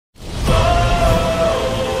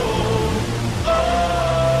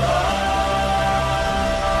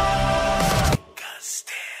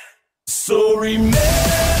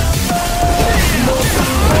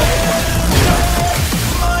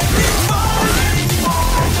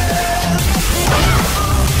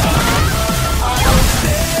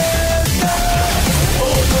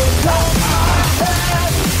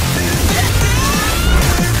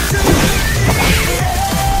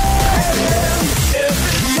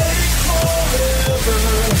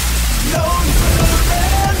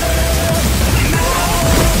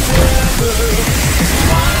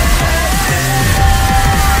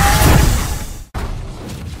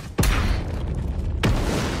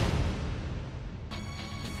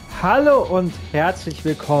Hallo und herzlich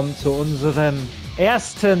willkommen zu unserem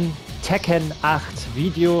ersten Tekken 8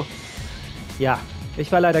 Video. Ja,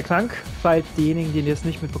 ich war leider krank. Falls diejenigen, die es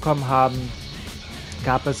nicht mitbekommen haben,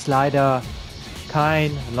 gab es leider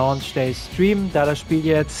kein Launch Day Stream, da das Spiel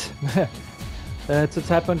jetzt zur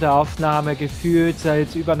Zeitpunkt der Aufnahme gefühlt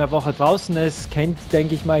seit über einer Woche draußen ist. Kennt,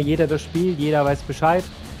 denke ich mal, jeder das Spiel, jeder weiß Bescheid.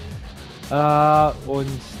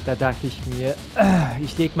 Und da dachte ich mir,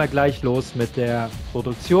 ich leg mal gleich los mit der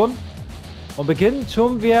Produktion. Und beginnen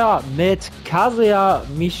tun wir mit Kazuya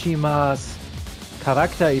Mishimas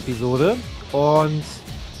Charakter-Episode. Und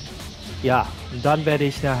ja, dann werde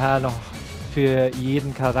ich nachher noch für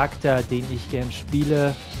jeden Charakter, den ich gern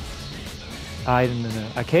spiele, einen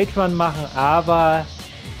Arcade-Run machen. Aber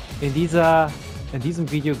in diesem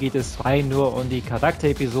Video geht es rein nur um die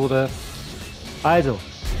Charakter-Episode. Also,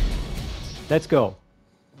 let's go.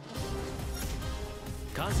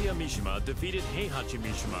 Kazuya Mishima defeated Heihachi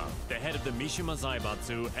Mishima, the head of the Mishima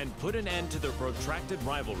Zaibatsu, and put an end to their protracted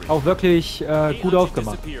rivalry. Auch wirklich gut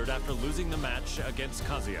aufgemacht. Disappeared after losing the match against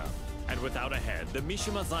Kazuya, and without a head, the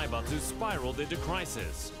Mishima Zaibatsu spiraled into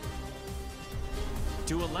crisis.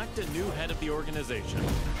 To elect a new head of the organization,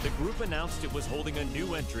 the group announced it was holding a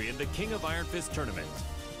new entry in the King of Iron Fist tournament.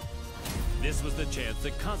 This was the chance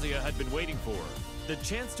that Kazuya had been waiting for. The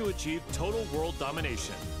chance to achieve total world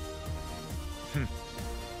domination.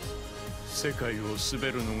 世界を滑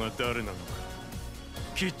るのが誰なのか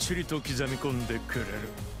きっちりと刻み込んでくれる。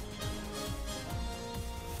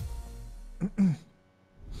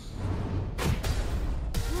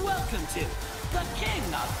Welcome to the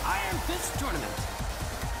King of Iron Fist tournament.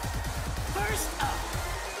 First up.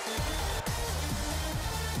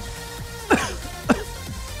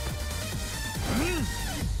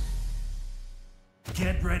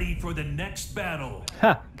 Get ready for the next battle.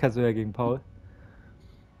 Ha, Kazuya gegen Paul.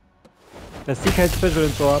 Dass die kein Special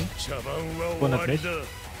ins Ohr haben, wundert mich. Let's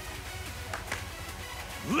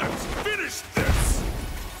finish this.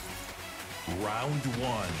 Round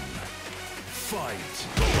 1. Fight.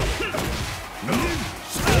 Round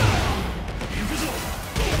 2.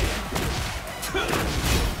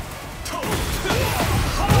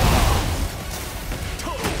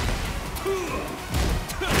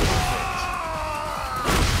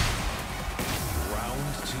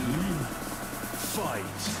 Fight.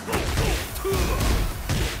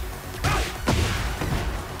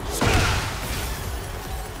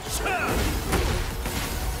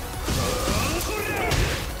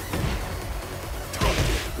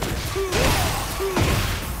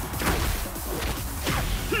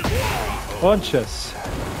 Und tschüss.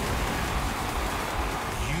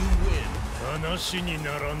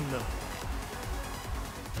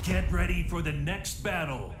 Get ready for the next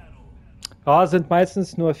battle. Ja, sind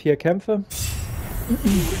meistens nur 4 Kämpfe.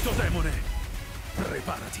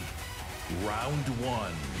 Round 1.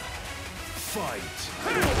 Fight.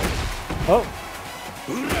 Oh.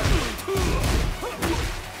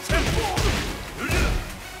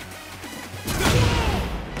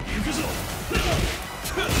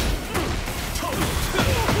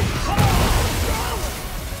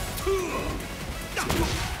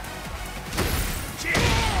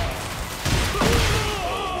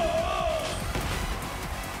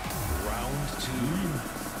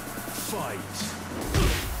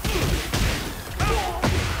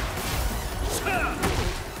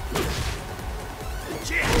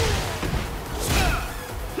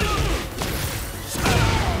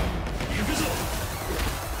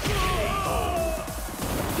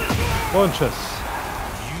 Und tschüss.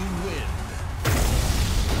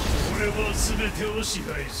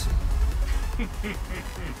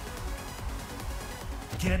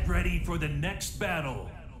 Get ready for the next battle.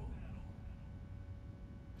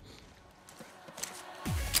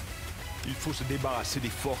 Il faut se débarrasser des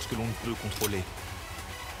forces que l'on ne peut contrôler.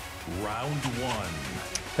 Round 1.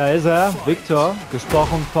 Da ist er, Victor,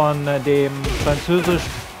 gesprochen von dem französisch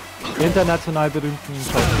international berühmten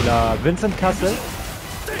Schauspieler Vincent Cassel.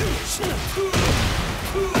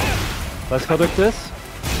 Was verrückt ist?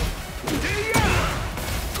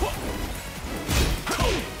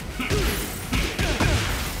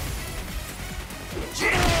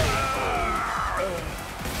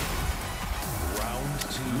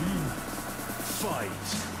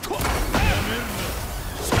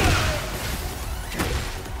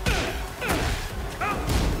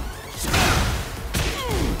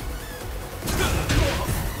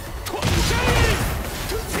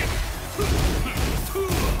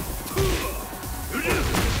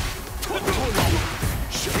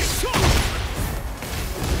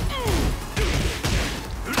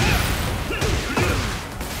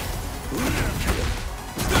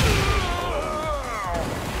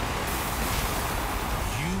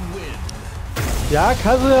 Ja,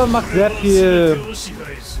 Kazuya macht sehr viel,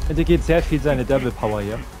 integriert sehr viel seine Devil Power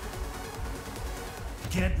hier.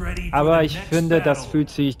 Get ready for Aber the ich next finde, das battle. fühlt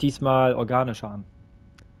sich diesmal organischer an.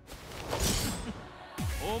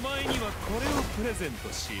 お前にはこれをプレゼン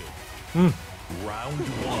トしよう。Round 1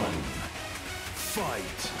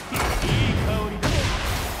 Fight。 いい香りだ。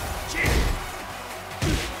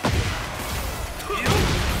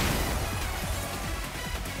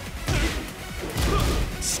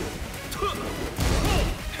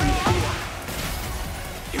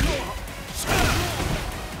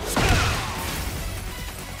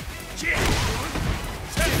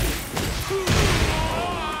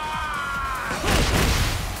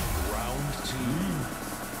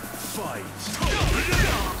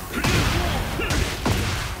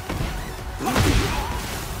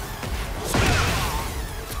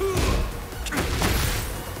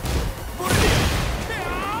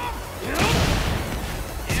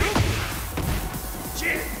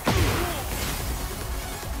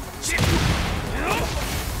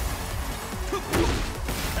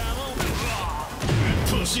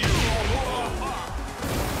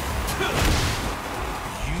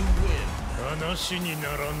話にな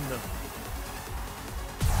らんな。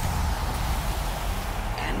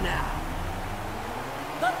 And now,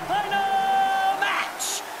 the final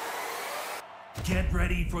match! Get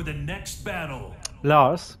ready for the next battle.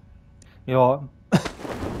 Lars? Ja.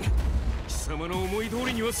 貴様の思い通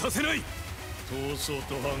りにはさせない。闘争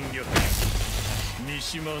と反逆。三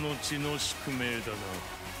島の血の宿命だな。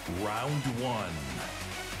Round 1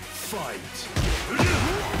 Fight。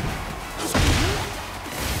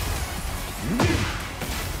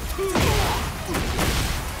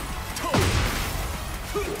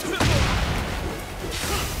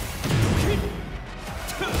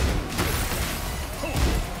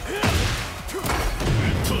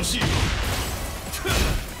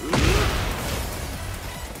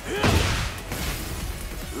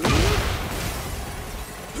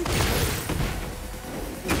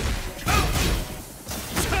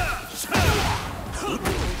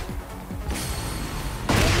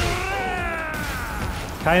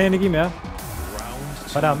 Keine Energie mehr.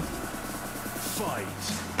 Verdammt.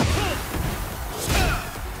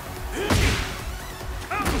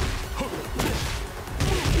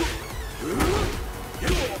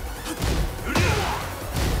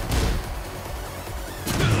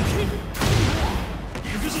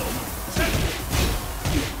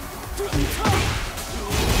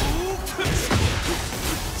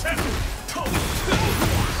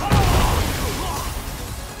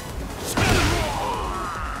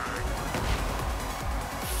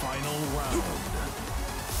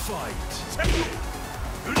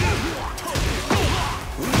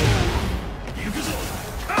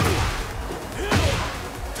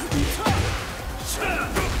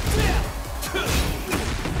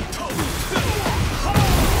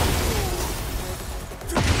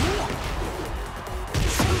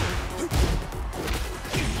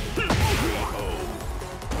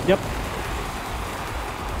 Yep.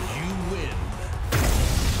 You win.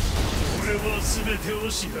 俺は全てを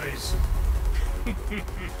支配する。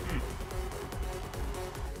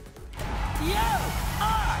 You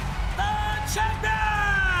are the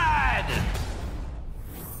champion!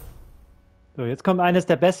 So, jetzt kommt eines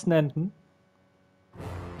der besten Enden.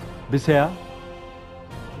 Bisher.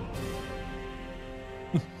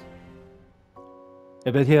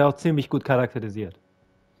 Er wird hier auch ziemlich gut charakterisiert.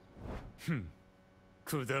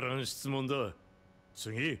 くだらん質問だ。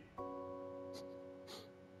次。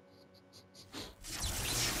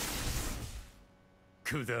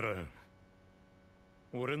くだらん。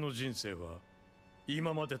俺の人生は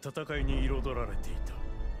今まで戦いに彩られてい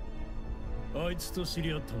た。あいつと知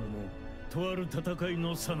り合ったのもとある戦い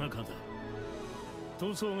の最中だ。闘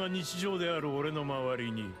争が日常である俺の周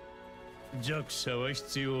りに弱者は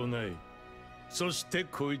必要ない。そして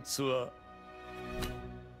こいつは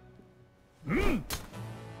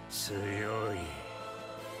強い。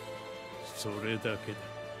それだけだ。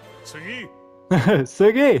次。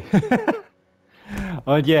Sergei!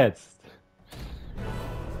 Und jetzt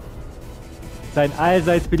sein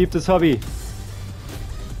allseits beliebtes Hobby.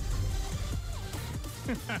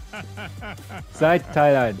 Seit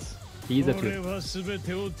Teil 1. Dieser 俺 Typ. は全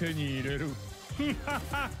てを手に入れる。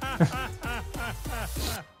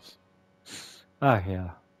 Ach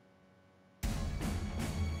ja.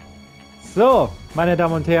 So, meine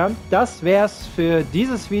Damen und Herren, das wär's für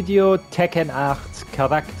dieses Video. Tekken 8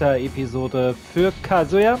 Charakter-Episode für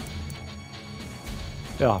Kazuya.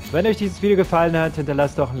 Ja, wenn euch dieses Video gefallen hat,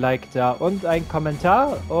 hinterlasst doch ein Like da und einen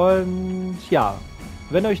Kommentar. Und ja,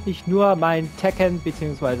 Wenn euch nicht nur mein Tekken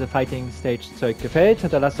bzw. Fighting Stage Zeug gefällt,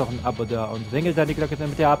 hinterlasst doch ein Abo da und klingelt dann die Glocke,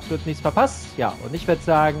 damit ihr absolut nichts verpasst. Ja, und ich würde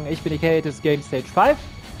sagen, ich bin TEKKEN, das Game Stage 5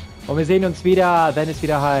 und wir sehen uns wieder, wenn es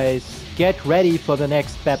wieder heißt Get ready for the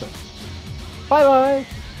next battle. Bye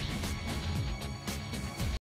bye!